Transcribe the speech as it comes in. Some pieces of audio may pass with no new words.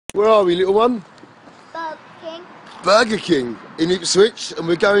Where are we, little one? Burger King. Burger King in Ipswich, and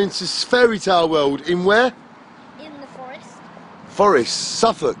we're going to Fairy Tale World in where? In the forest. Forest,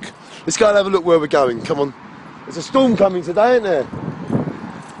 Suffolk. Let's go and have a look where we're going. Come on. There's a storm coming today, isn't there?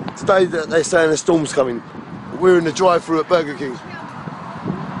 Today they're saying a storm's coming. We're in the drive-thru at Burger King.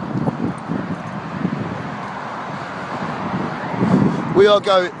 We are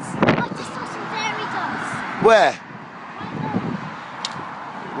going. I just saw some fairy dust. Where?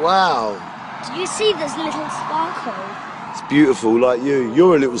 Wow. Do you see this little sparkle? It's beautiful, like you.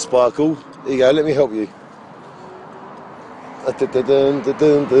 You're a little sparkle. Here you go, let me help you. You put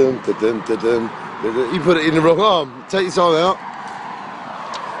it in the wrong arm. Take your time out.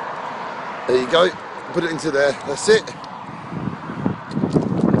 There you go. Put it into there. That's it.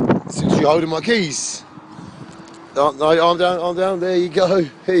 Since you're holding my keys. Oh, no, arm down, arm down. There you go.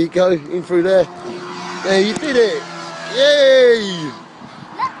 Here you go. In through there. Yeah, you did it. Yay!